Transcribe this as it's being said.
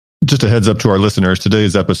Just a heads up to our listeners,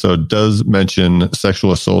 today's episode does mention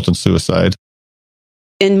sexual assault and suicide.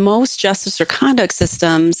 In most justice or conduct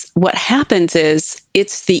systems, what happens is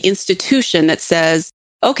it's the institution that says,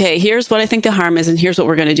 okay, here's what I think the harm is, and here's what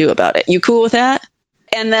we're going to do about it. You cool with that?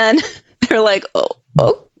 And then they're like, oh,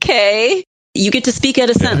 okay. You get to speak at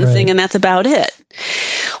a sentencing, and that's about it.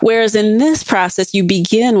 Whereas in this process, you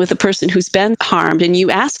begin with a person who's been harmed, and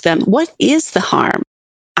you ask them, what is the harm?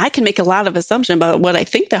 I can make a lot of assumptions about what I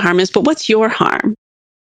think the harm is, but what's your harm?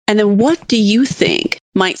 And then what do you think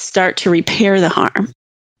might start to repair the harm?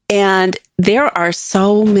 And there are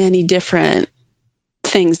so many different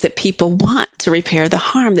things that people want to repair the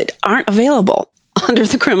harm that aren't available under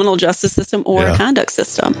the criminal justice system or a conduct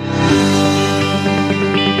system.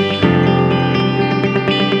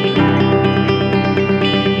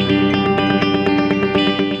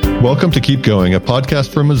 Welcome to Keep Going, a podcast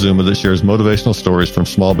from Mazuma that shares motivational stories from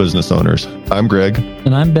small business owners. I'm Greg.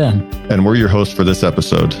 And I'm Ben. And we're your hosts for this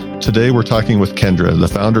episode. Today, we're talking with Kendra, the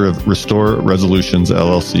founder of Restore Resolutions,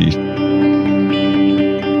 LLC.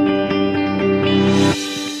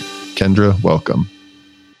 Kendra, welcome.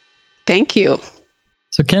 Thank you.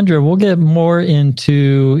 So Kendra, we'll get more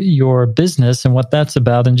into your business and what that's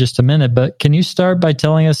about in just a minute, but can you start by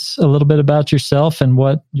telling us a little bit about yourself and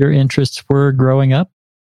what your interests were growing up?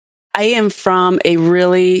 I am from a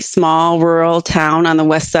really small rural town on the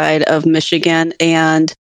west side of Michigan.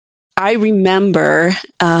 And I remember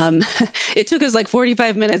it took us like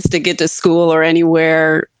 45 minutes to get to school or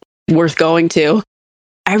anywhere worth going to.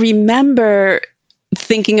 I remember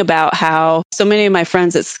thinking about how so many of my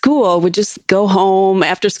friends at school would just go home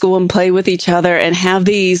after school and play with each other and have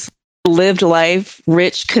these lived life,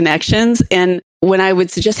 rich connections. And when I would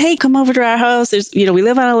suggest, hey, come over to our house, we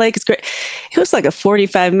live on a lake, it's great. It was like a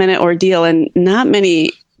 45-minute ordeal, and not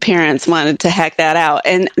many parents wanted to hack that out.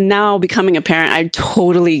 And now becoming a parent, I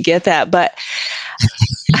totally get that. But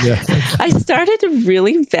I started to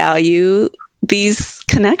really value these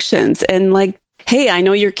connections and like, hey, I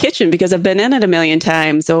know your kitchen because I've been in it a million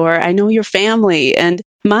times, or I know your family. And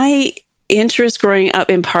my interest growing up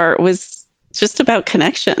in part was just about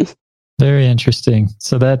connection. Very interesting.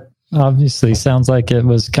 So that obviously sounds like it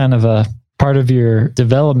was kind of a part of your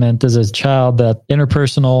development as a child, that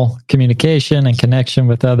interpersonal communication and connection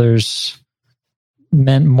with others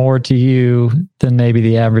meant more to you than maybe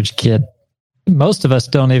the average kid. Most of us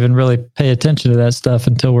don't even really pay attention to that stuff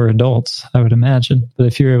until we're adults, I would imagine. But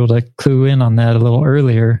if you're able to clue in on that a little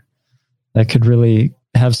earlier, that could really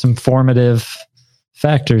have some formative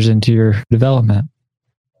factors into your development.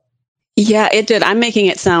 Yeah, it did. I'm making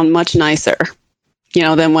it sound much nicer,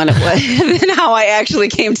 than when it was, than how I actually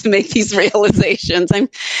came to make these realizations. I'm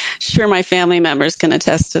sure my family members can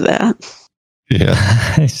attest to that. Yeah.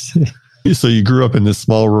 I see. So you grew up in this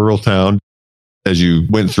small rural town. As you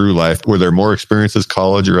went through life, were there more experiences,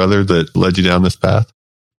 college or other, that led you down this path?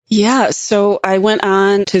 Yeah. So I went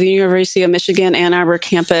on to the University of Michigan, Ann Arbor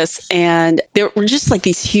campus, and there were just like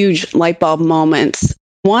these huge light bulb moments.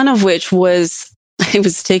 One of which was I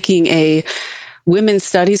was taking a women's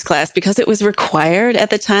studies class because it was required at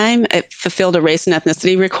the time. It fulfilled a race and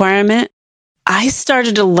ethnicity requirement. I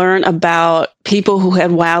started to learn about people who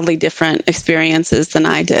had wildly different experiences than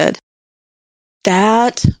I did.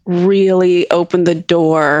 That really opened the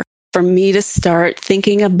door for me to start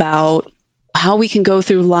thinking about how we can go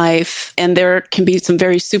through life. And there can be some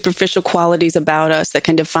very superficial qualities about us that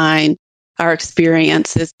can define our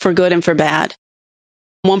experiences for good and for bad.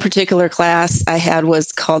 One particular class I had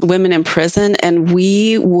was called Women in Prison, and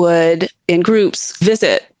we would, in groups,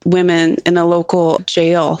 visit women in the local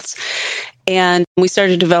jails. And we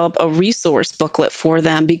started to develop a resource booklet for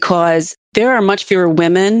them because there are much fewer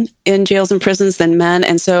women in jails and prisons than men.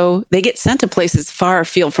 And so they get sent to places far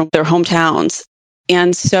afield from their hometowns.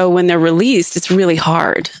 And so when they're released, it's really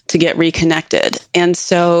hard to get reconnected. And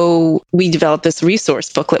so we developed this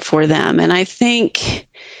resource booklet for them. And I think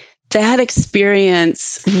that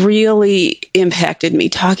experience really impacted me,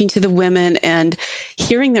 talking to the women and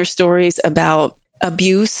hearing their stories about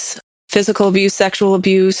abuse, physical abuse, sexual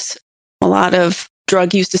abuse, a lot of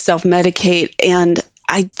drug use to self-medicate. And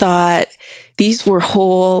I thought these were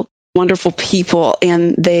whole, wonderful people,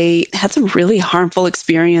 and they had some really harmful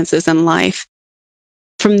experiences in life.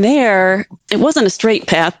 From there, it wasn't a straight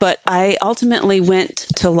path, but I ultimately went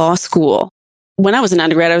to law school. When I was an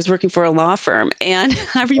undergrad, I was working for a law firm. And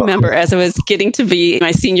I remember as I was getting to be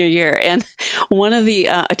my senior year, and one of the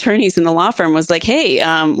attorneys in the law firm was like, hey,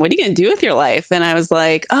 what are you going to do with your life? And I was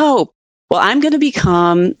like, oh, well, I'm going to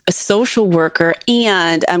become a social worker,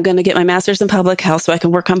 and I'm going to get my master's in public health so I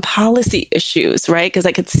can work on policy issues, right? Because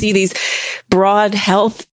I could see these broad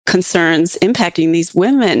health concerns impacting these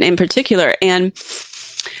women in particular. And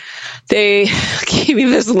they gave me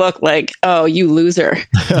this look like, oh, you loser.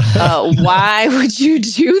 Why would you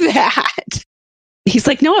do that? He's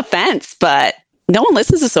like, no offense, but no one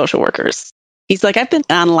listens to social workers. He's like, I've been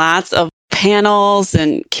on lots of panels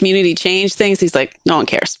and community change things. He's like, no one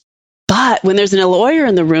cares. But when there's a lawyer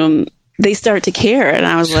in the room, they start to care. And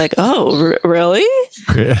I was like, oh, really?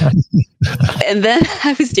 Yeah. And then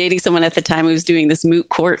I was dating someone at the time who was doing this moot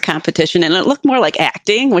court competition, and it looked more like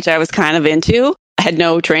acting, which I was kind of into. I had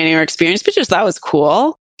no training or experience, but just thought it was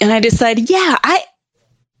cool. And I decided,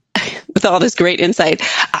 with all this great insight,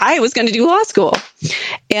 I was going to do law school.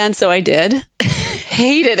 And so I did.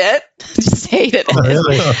 Hated it. Just hated it.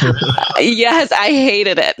 Really? Yes, I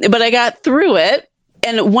hated it. But I got through it.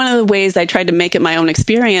 And one of the ways I tried to make it my own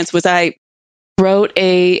experience was I wrote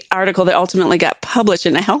an article that ultimately got published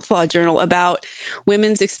in a health law journal about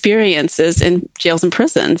women's experiences in jails and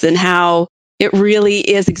prisons and how it really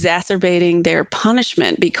is exacerbating their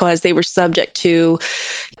punishment because they were subject to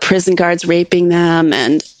prison guards raping them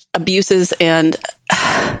and abuses and,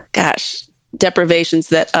 deprivations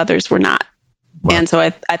that others were not. Wow. And so I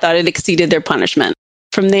thought it exceeded their punishment.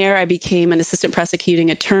 From there, I became an assistant prosecuting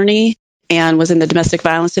attorney and was in the domestic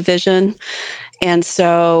violence division. And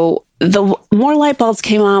so the more light bulbs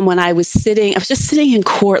came on when I was just sitting in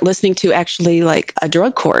court listening to actually like a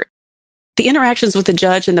drug court. The interactions with the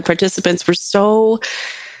judge and the participants were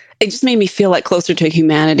it just made me feel like closer to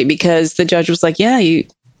humanity because the judge was like, yeah, you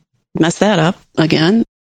messed that up again,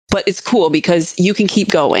 but it's cool because you can keep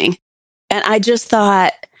going. And I just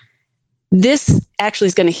thought this actually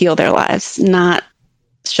is going to heal their lives, not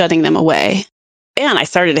shutting them away. And I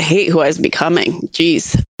started to hate who I was becoming.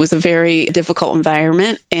 Geez, it was a very difficult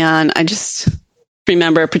environment. And I just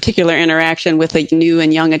remember a particular interaction with a new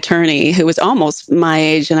and young attorney who was almost my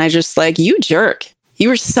age. And I just like, you jerk. You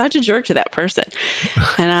were such a jerk to that person.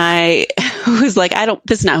 And I was like,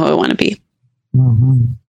 this is not who I want to be. Mm-hmm.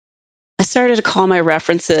 I started to call my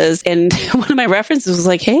references. And one of my references was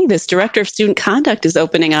like, hey, this director of student conduct is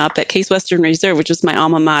opening up at Case Western Reserve, which is my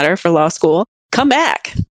alma mater for law school. Come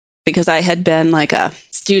back. Because I had been like a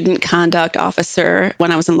student conduct officer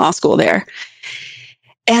when I was in law school there.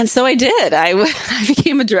 And so I did. I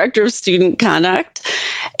became a director of student conduct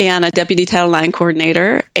and a deputy Title IX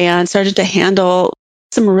coordinator and started to handle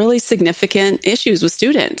some really significant issues with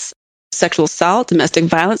students, sexual assault, domestic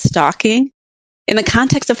violence, stalking, in the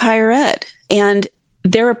context of higher ed. And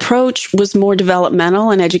their approach was more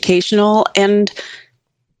developmental and educational and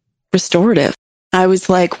restorative. I was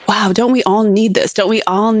like, wow, don't we all need this? Don't we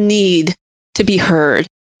all need to be heard?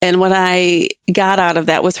 And what I got out of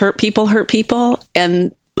that was hurt people.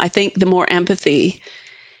 And I think the more empathy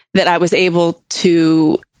that I was able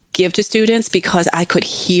to give to students because I could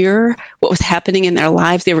hear what was happening in their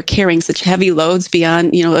lives. They were carrying such heavy loads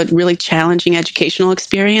beyond, a really challenging educational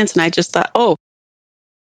experience. And I just thought, oh,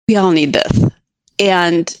 we all need this.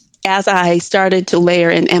 And as I started to layer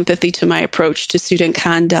in empathy to my approach to student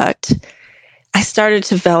conduct, I started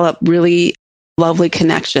to develop really lovely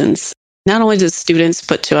connections, not only to students,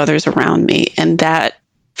 but to others around me. And that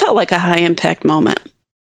felt like a high impact moment.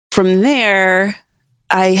 From there,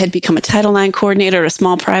 I had become a Title IX coordinator at a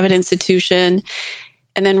small private institution,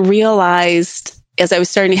 and then realized as I was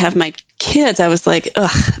starting to have my kids, I was like,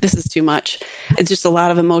 ugh, this is too much. It's just a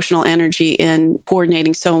lot of emotional energy in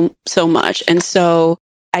coordinating so much. And so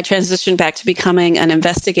I transitioned back to becoming an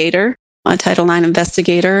investigator, a Title IX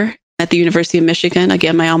investigator at the University of Michigan,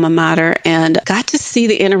 again, my alma mater, and got to see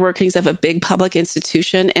the inner workings of a big public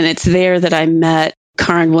institution. And it's there that I met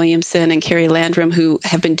Karen Williamson and Carrie Landrum, who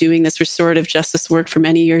have been doing this restorative justice work for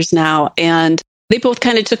many years now. And they both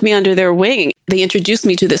kind of took me under their wing. They introduced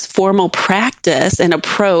me to this formal practice and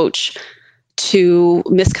approach to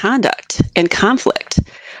misconduct and conflict,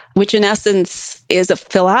 which in essence is a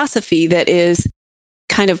philosophy that is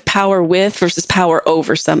kind of power with versus power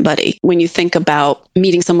over somebody when you think about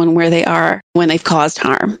meeting someone where they are when they've caused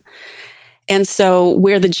harm. And so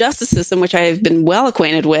where the justice system, which I have been well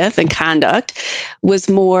acquainted with and conduct, was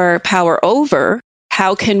more power over,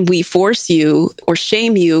 how can we force you or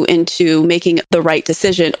shame you into making the right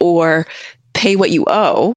decision or pay what you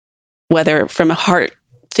owe, whether from a heart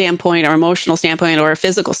standpoint or emotional standpoint or a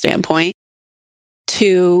physical standpoint,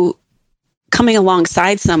 to coming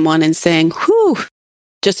alongside someone and saying, whew,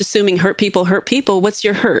 just assuming hurt people, what's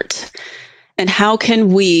your hurt? And how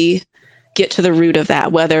can we get to the root of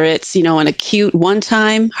that, whether it's, an acute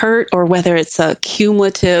one-time hurt or whether it's a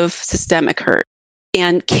cumulative systemic hurt?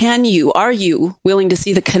 And are you willing to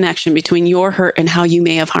see the connection between your hurt and how you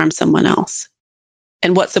may have harmed someone else?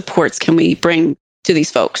 And what supports can we bring to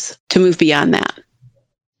these folks to move beyond that?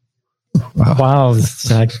 Wow.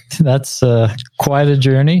 That's quite a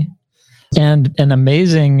journey and an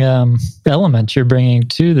amazing element you're bringing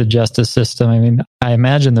to the justice system. I mean, I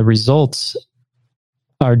imagine the results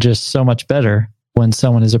are just so much better when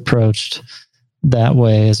someone is approached that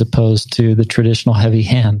way as opposed to the traditional heavy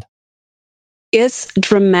hand. It's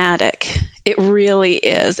dramatic. It really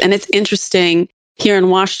is. And it's interesting. Here in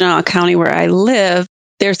Washtenaw County, where I live,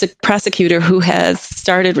 there's a prosecutor who has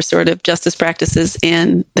started restorative justice practices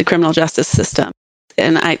in the criminal justice system.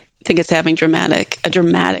 And I think it's having a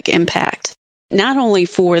dramatic impact, not only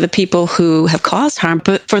for the people who have caused harm,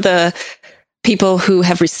 but for the people who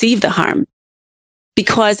have received the harm.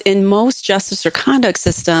 Because in most justice or conduct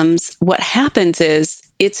systems, what happens is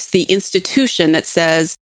it's the institution that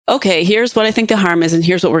says, okay, here's what I think the harm is, and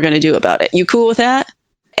here's what we're going to do about it. You cool with that?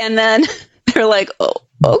 And then they're like, oh,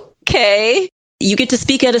 okay. You get to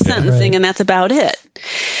speak at a sentencing, and that's about it.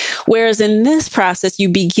 Whereas in this process, you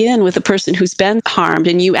begin with a person who's been harmed,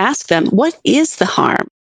 and you ask them, what is the harm?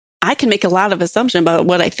 I can make a lot of assumptions about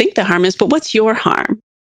what I think the harm is, but what's your harm?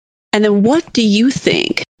 And then what do you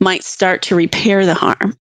think might start to repair the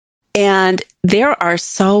harm? And there are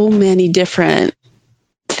so many different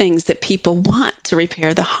things that people want to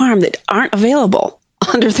repair the harm that aren't available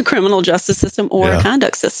under the criminal justice system or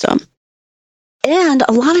conduct system. And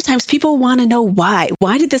a lot of times people want to know why.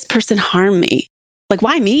 Why did this person harm me? Like,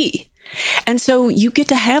 why me? And so you get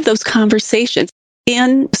to have those conversations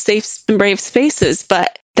in safe and brave spaces,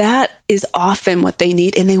 but that is often what they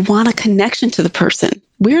need. And they want a connection to the person.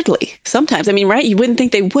 Weirdly, sometimes. I mean, right? You wouldn't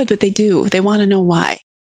think they would, but they do. They want to know why.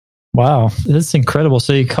 Wow. That's incredible.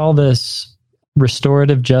 So you call this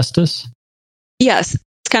restorative justice? Yes.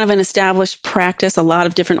 It's kind of an established practice. A lot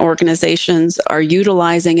of different organizations are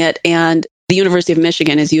utilizing it, and the University of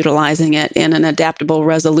Michigan is utilizing it in an adaptable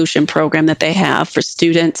resolution program that they have for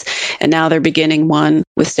students. And now they're beginning one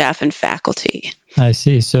with staff and faculty. I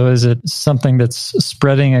see. So is it something that's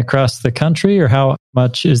spreading across the country, or how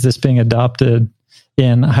much is this being adopted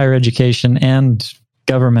in higher education and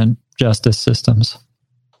government justice systems?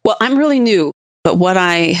 Well, I'm really new, but what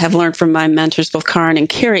I have learned from my mentors, both Karin and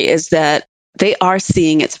Carrie, is that they are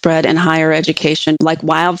seeing it spread in higher education like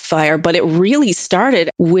wildfire, but it really started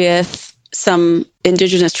with some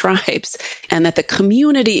indigenous tribes, and that the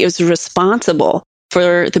community is responsible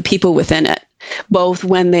for the people within it, both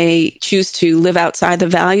when they choose to live outside the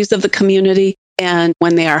values of the community and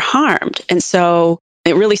when they are harmed. And so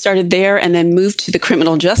it really started there and then moved to the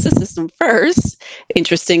criminal justice system first.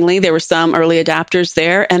 Interestingly, there were some early adopters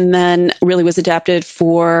there, and then really was adapted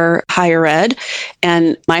for higher ed.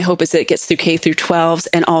 And my hope is that it gets through K through 12s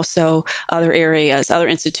and also other areas, other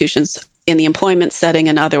institutions in the employment setting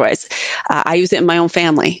and otherwise. I use it in my own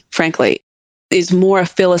family, frankly. It's more a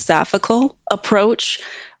philosophical approach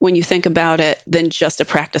when you think about it than just a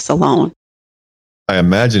practice alone. I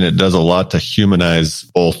imagine it does a lot to humanize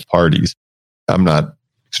both parties. I'm not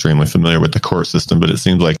extremely familiar with the court system, but it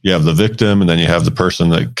seems like you have the victim and then you have the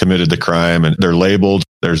person that committed the crime, and they're labeled.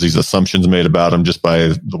 There's these assumptions made about them just by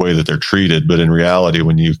the way that they're treated. But in reality,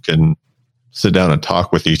 when you can sit down and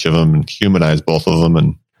talk with each of them and humanize both of them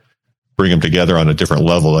and bring them together on a different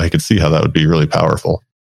level, I could see how that would be really powerful.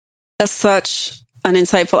 That's such an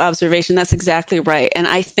insightful observation. That's exactly right. And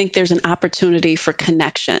I think there's an opportunity for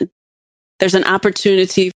connection. There's an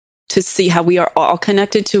opportunity to see how we are all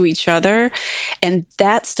connected to each other. And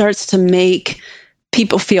that starts to make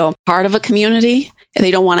people feel part of a community, and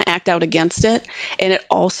they don't want to act out against it. And it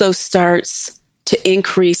also starts to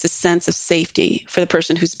increase a sense of safety for the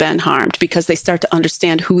person who's been harmed, because they start to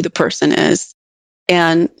understand who the person is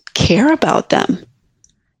and care about them.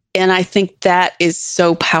 And I think that is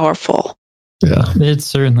so powerful. Yeah, it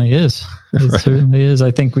certainly is. It certainly is.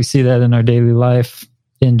 I think we see that in our daily life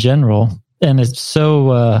in general. And it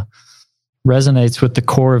so resonates with the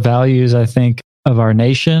core values, I think, of our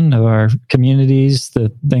nation, of our communities.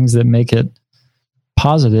 The things that make it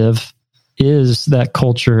positive is that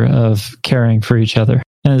culture of caring for each other.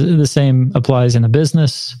 And the same applies in a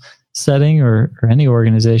business setting or any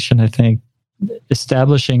organization. I think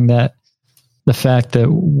establishing that the fact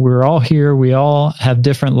that we're all here, we all have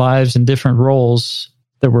different lives and different roles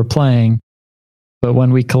that we're playing. But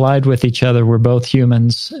when we collide with each other, we're both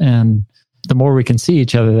humans. And the more we can see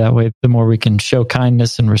each other that way, the more we can show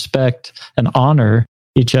kindness and respect and honor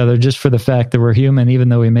each other just for the fact that we're human, even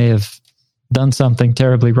though we may have done something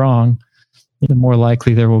terribly wrong, the more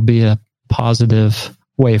likely there will be a positive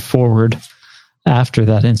way forward after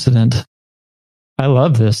that incident. I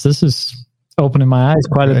love this. This is opening my eyes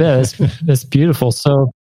quite a bit. It's beautiful.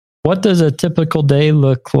 So what does a typical day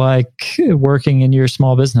look like working in your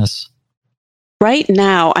small business? Right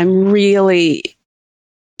now, I'm really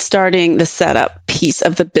starting the setup piece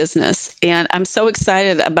of the business. And I'm so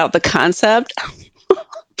excited about the concept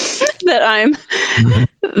that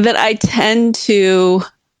I tend to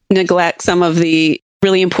neglect some of the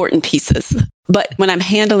really important pieces. But when I'm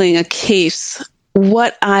handling a case,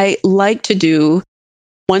 what I like to do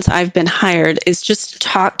once I've been hired is just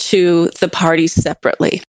talk to the parties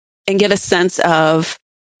separately and get a sense of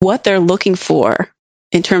what they're looking for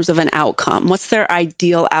in terms of an outcome. What's their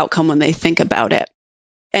ideal outcome when they think about it?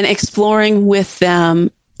 And exploring with them,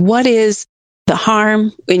 what is the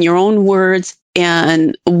harm in your own words,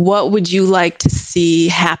 and what would you like to see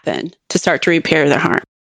happen to start to repair the harm?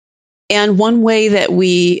 And one way that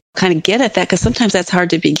we kind of get at that, because sometimes that's hard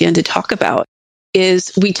to begin to talk about,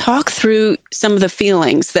 is we talk through some of the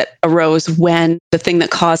feelings that arose when the thing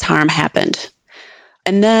that caused harm happened.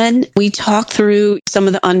 And then we talk through some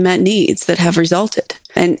of the unmet needs that have resulted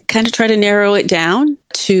and kind of try to narrow it down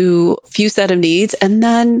to a few set of needs, and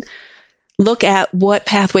then look at what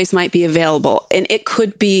pathways might be available. And it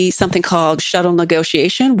could be something called shuttle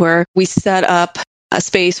negotiation, where we set up a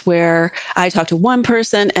space where I talk to one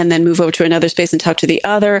person and then move over to another space and talk to the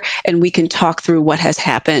other, and we can talk through what has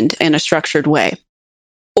happened in a structured way.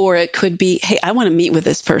 Or it could be, hey, I want to meet with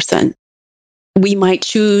this person. We might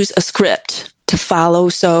choose a script to follow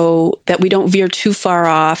so that we don't veer too far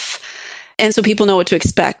off, and so people know what to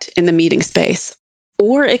expect in the meeting space.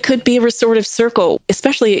 Or it could be a restorative circle,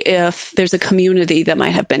 especially if there's a community that might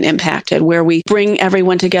have been impacted, where we bring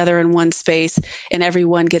everyone together in one space and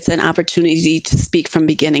everyone gets an opportunity to speak from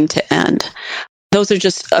beginning to end. Those are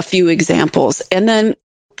just a few examples. And then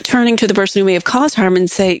turning to the person who may have caused harm and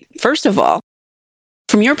say, first of all,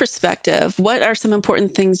 from your perspective, what are some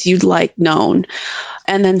important things you'd like known?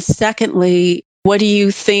 And then secondly, what do you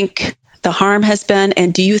think the harm has been?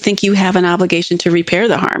 And do you think you have an obligation to repair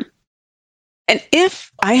the harm? And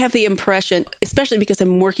if I have the impression, especially because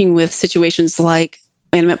I'm working with situations like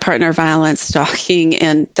intimate partner violence, stalking,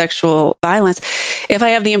 and sexual violence, if I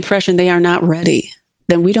have the impression they are not ready,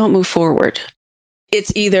 then we don't move forward.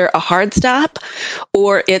 It's either a hard stop,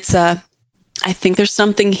 or it's I think there's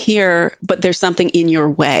something here, but there's something in your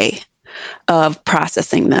way of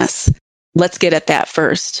processing this. Let's get at that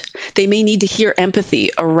first. They may need to hear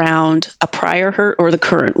empathy around a prior hurt or the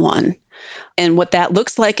current one. And what that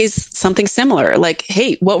looks like is something similar. Like,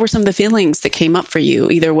 hey, what were some of the feelings that came up for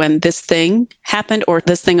you, either when this thing happened or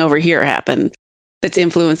this thing over here happened that's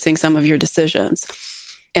influencing some of your decisions?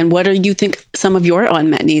 And what do you think some of your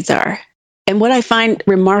unmet needs are? And what I find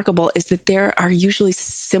remarkable is that there are usually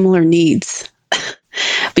similar needs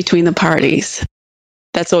between the parties.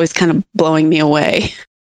 That's always kind of blowing me away.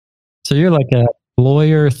 So you're like a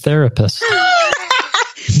lawyer therapist.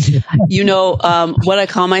 What I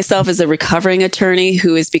call myself is a recovering attorney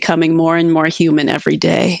who is becoming more and more human every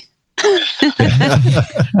day.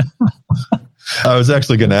 I was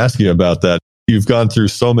actually going to ask you about that. You've gone through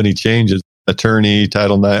so many changes, attorney,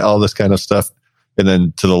 Title IX, all this kind of stuff. And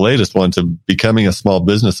then to the latest one, to becoming a small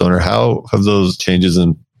business owner. How have those changes,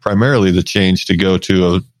 and primarily the change to go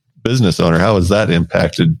to a business owner, how has that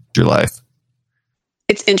impacted your life?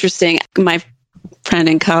 It's interesting. My friend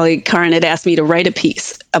and colleague Karin had asked me to write a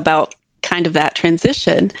piece about kind of that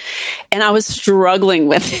transition. And I was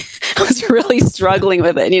really struggling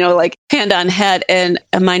with it, like hand on head. And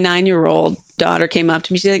my 9-year-old daughter came up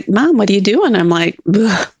to me. She's like, Mom, what are you doing? I'm like,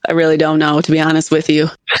 I really don't know, to be honest with you.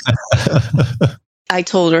 I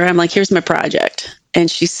told her, I'm like, here's my project. And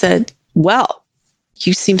she said, well,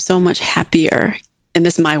 you seem so much happier. And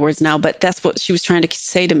this is my words now, but that's what she was trying to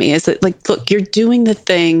say to me, is that, like, look, you're doing the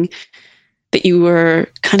thing that you were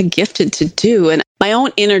kind of gifted to do. And my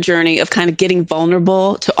own inner journey of kind of getting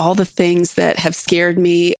vulnerable to all the things that have scared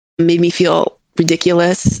me, made me feel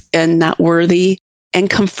ridiculous and not worthy, and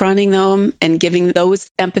confronting them and giving those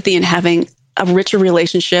empathy and having a richer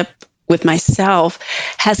relationship with myself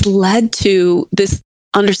has led to this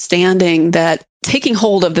understanding that taking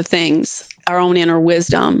hold of the things, our own inner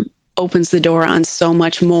wisdom, opens the door on so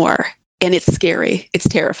much more. And it's scary. It's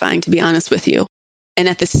terrifying, to be honest with you. And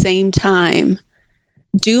at the same time,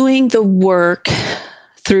 doing the work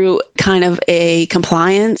through kind of a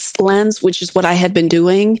compliance lens, which is what I had been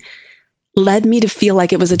doing, led me to feel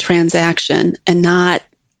like it was a transaction and not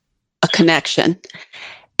a connection.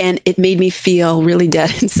 And it made me feel really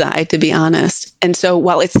dead inside, to be honest. And so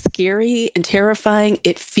while it's scary and terrifying,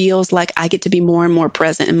 it feels like I get to be more and more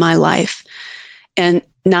present in my life. And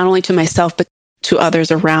not only to myself, but to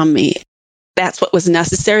others around me. That's what was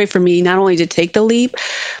necessary for me, not only to take the leap,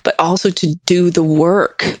 but also to do the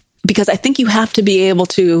work. Because I think you have to be able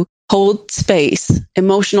to hold space,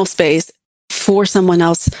 emotional space, for someone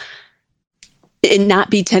else, and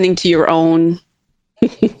not be tending to your own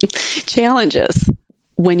challenges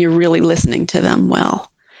when you're really listening to them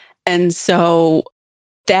well. And so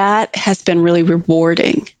that has been really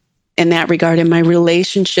rewarding in that regard. And my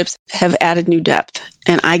relationships have added new depth.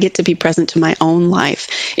 And I get to be present to my own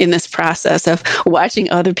life in this process of watching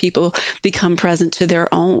other people become present to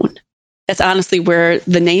their own. That's honestly where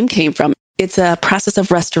the name came from. It's a process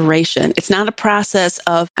of restoration. It's not a process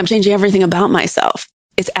of, I'm changing everything about myself.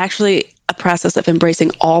 It's actually a process of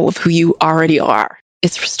embracing all of who you already are.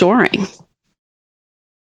 It's restoring.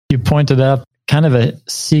 You pointed out kind of a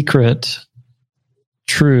secret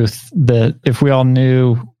truth that if we all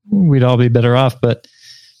knew, we'd all be better off. But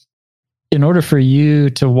in order for you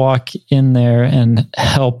to walk in there and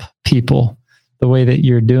help people the way that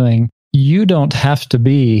you're doing, you don't have to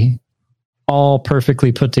be all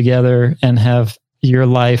perfectly put together and have your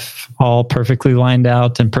life all perfectly lined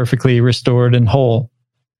out and perfectly restored and whole.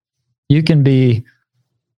 You can be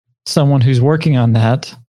someone who's working on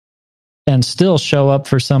that and still show up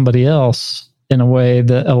for somebody else in a way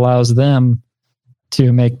that allows them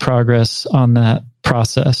to make progress on that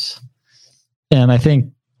process. And I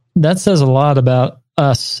think that says a lot about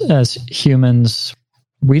us as humans.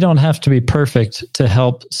 We don't have to be perfect to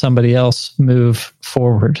help somebody else move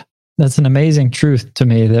forward. That's an amazing truth to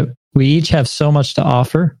me, that we each have so much to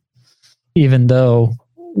offer, even though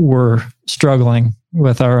we're struggling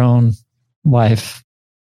with our own life.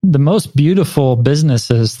 The most beautiful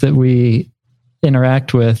businesses that we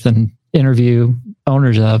interact with and interview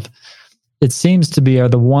owners of, it seems to be, are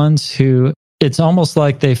the ones who, it's almost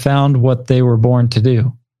like they found what they were born to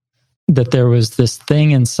do. That there was this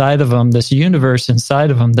thing inside of them, this universe inside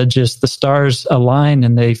of them, that just the stars aligned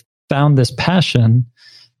and they found this passion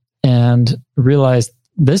and realized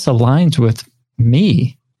this aligns with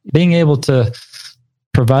me. Being able to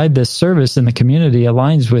provide this service in the community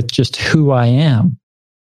aligns with just who I am.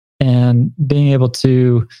 And being able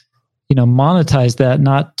to, monetize that,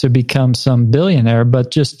 not to become some billionaire,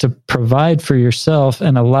 but just to provide for yourself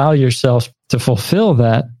and allow yourself to fulfill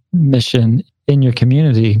that mission in your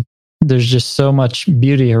community. There's just so much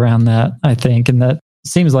beauty around that, I think. And that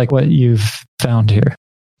seems like what you've found here.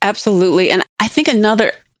 Absolutely. And I think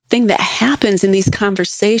another thing that happens in these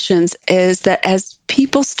conversations is that as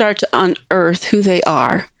people start to unearth who they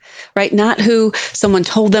are, right? Not who someone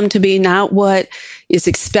told them to be, not what is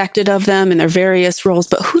expected of them in their various roles,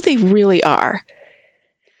 but who they really are.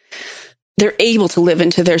 They're able to live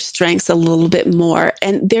into their strengths a little bit more.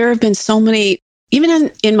 And there have been so many,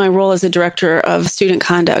 even in my role as a director of student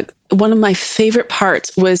conduct, one of my favorite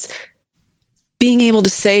parts was being able to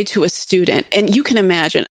say to a student, and you can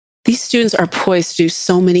imagine, these students are poised to do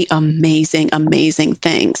so many amazing, amazing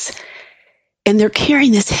things. And they're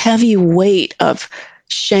carrying this heavy weight of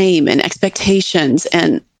shame and expectations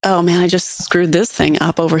and, oh man, I just screwed this thing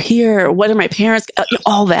up over here. What are my parents?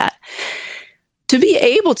 All that. To be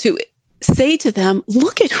able to say to them,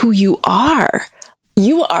 look at who you are.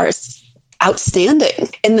 You are outstanding.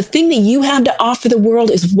 And the thing that you have to offer the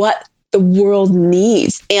world is what the world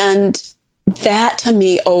needs. And that to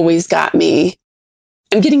me always got me.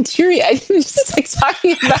 I'm getting teary-eyed just like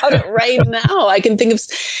talking about it right now. I can think of,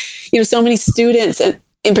 so many students and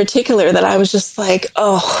in particular that I was just like,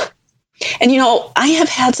 oh. And, I have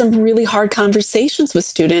had some really hard conversations with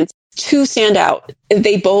students. Two stand out.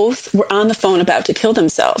 They both were on the phone about to kill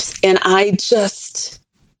themselves. And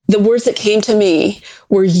the words that came to me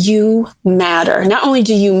were, you matter. Not only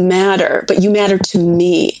do you matter, but you matter to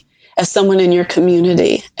me as someone in your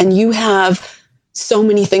community. And you have so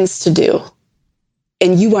many things to do.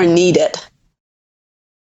 And you are needed.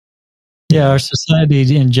 Yeah, our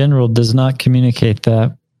society in general does not communicate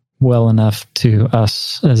that well enough to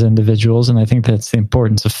us as individuals. And I think that's the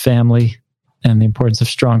importance of family and the importance of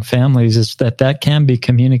strong families, is that can be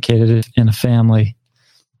communicated in a family.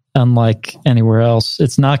 Unlike anywhere else,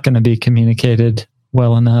 it's not going to be communicated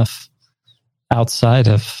well enough outside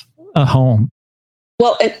of a home.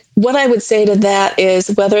 Well, what I would say to that is,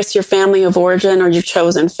 whether it's your family of origin or your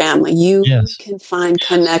chosen family, you can find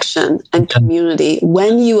connection and community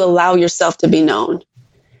when you allow yourself to be known.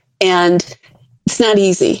 And it's not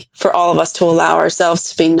easy for all of us to allow ourselves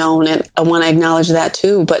to be known. And I want to acknowledge that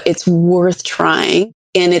too, but it's worth trying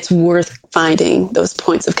and it's worth finding those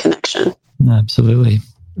points of connection. Absolutely.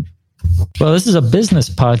 Well, this is a business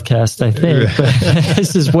podcast, I think, but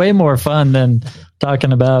this is way more fun than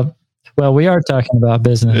talking about. Well, we are talking about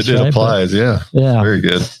business. It applies, yeah. Yeah. Very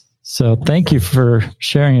good. So thank you for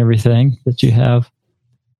sharing everything that you have.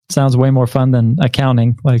 Sounds way more fun than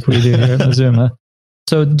accounting like we do here at Mazuma.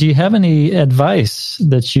 So do you have any advice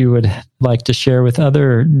that you would like to share with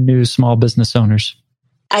other new small business owners?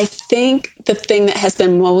 I think the thing that has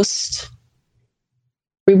been most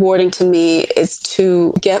rewarding to me is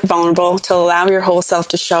to get vulnerable, to allow your whole self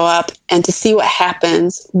to show up, and to see what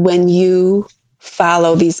happens when you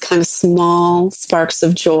follow these kind of small sparks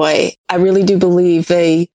of joy. I really do believe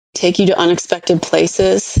they take you to unexpected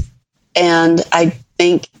places. And I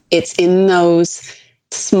think it's in those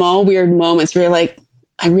small, weird moments where you're like,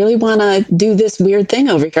 I really want to do this weird thing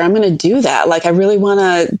over here. I'm going to do that. Like, I really want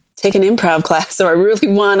to take an improv class, or I really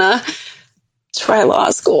want to try law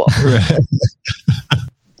school.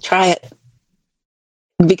 Try it.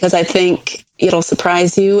 Because I think it'll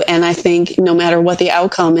surprise you. And I think no matter what the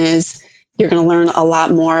outcome is, you're going to learn a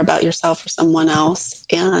lot more about yourself or someone else.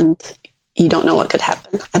 And you don't know what could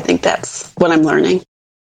happen. I think that's what I'm learning.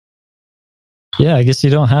 Yeah, I guess you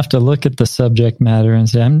don't have to look at the subject matter and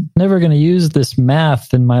say, I'm never going to use this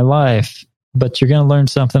math in my life, but you're going to learn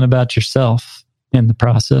something about yourself in the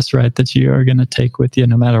process, right? That you are going to take with you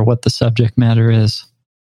no matter what the subject matter is.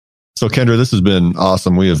 So Kendra, this has been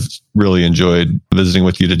awesome. We have really enjoyed visiting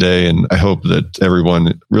with you today, and I hope that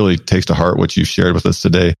everyone really takes to heart what you've shared with us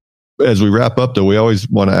today. As we wrap up, though, we always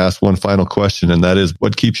want to ask one final question, and that is,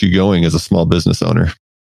 what keeps you going as a small business owner?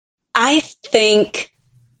 I think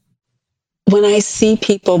when I see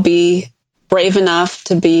people be brave enough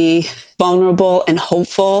to be vulnerable and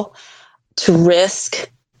hopeful, to risk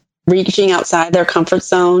reaching outside their comfort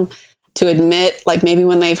zone, to admit, like maybe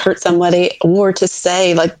when they've hurt somebody, or to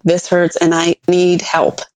say, like, this hurts and I need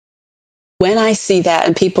help. When I see that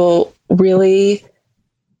and people really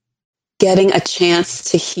getting a chance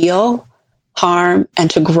to heal harm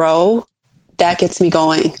and to grow, that gets me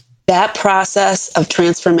going. That process of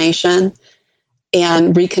transformation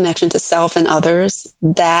and reconnection to self and others,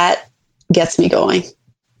 that gets me going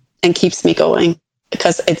and keeps me going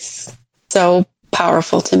because it's so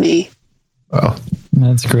powerful to me. Wow.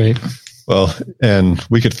 That's great. Well, and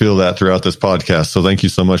we could feel that throughout this podcast. So thank you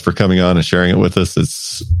so much for coming on and sharing it with us.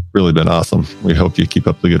 It's really been awesome. We hope you keep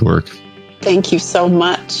up the good work. Thank you so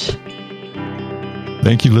much.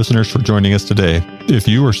 Thank you, listeners, for joining us today. If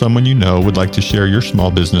you or someone you know would like to share your small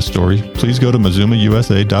business story, please go to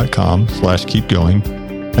mazumausa.com/keepgoing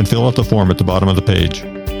and fill out the form at the bottom of the page.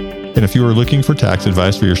 And if you are looking for tax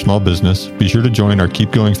advice for your small business, be sure to join our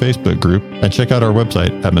Keep Going Facebook group and check out our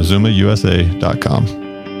website at mazumausa.com.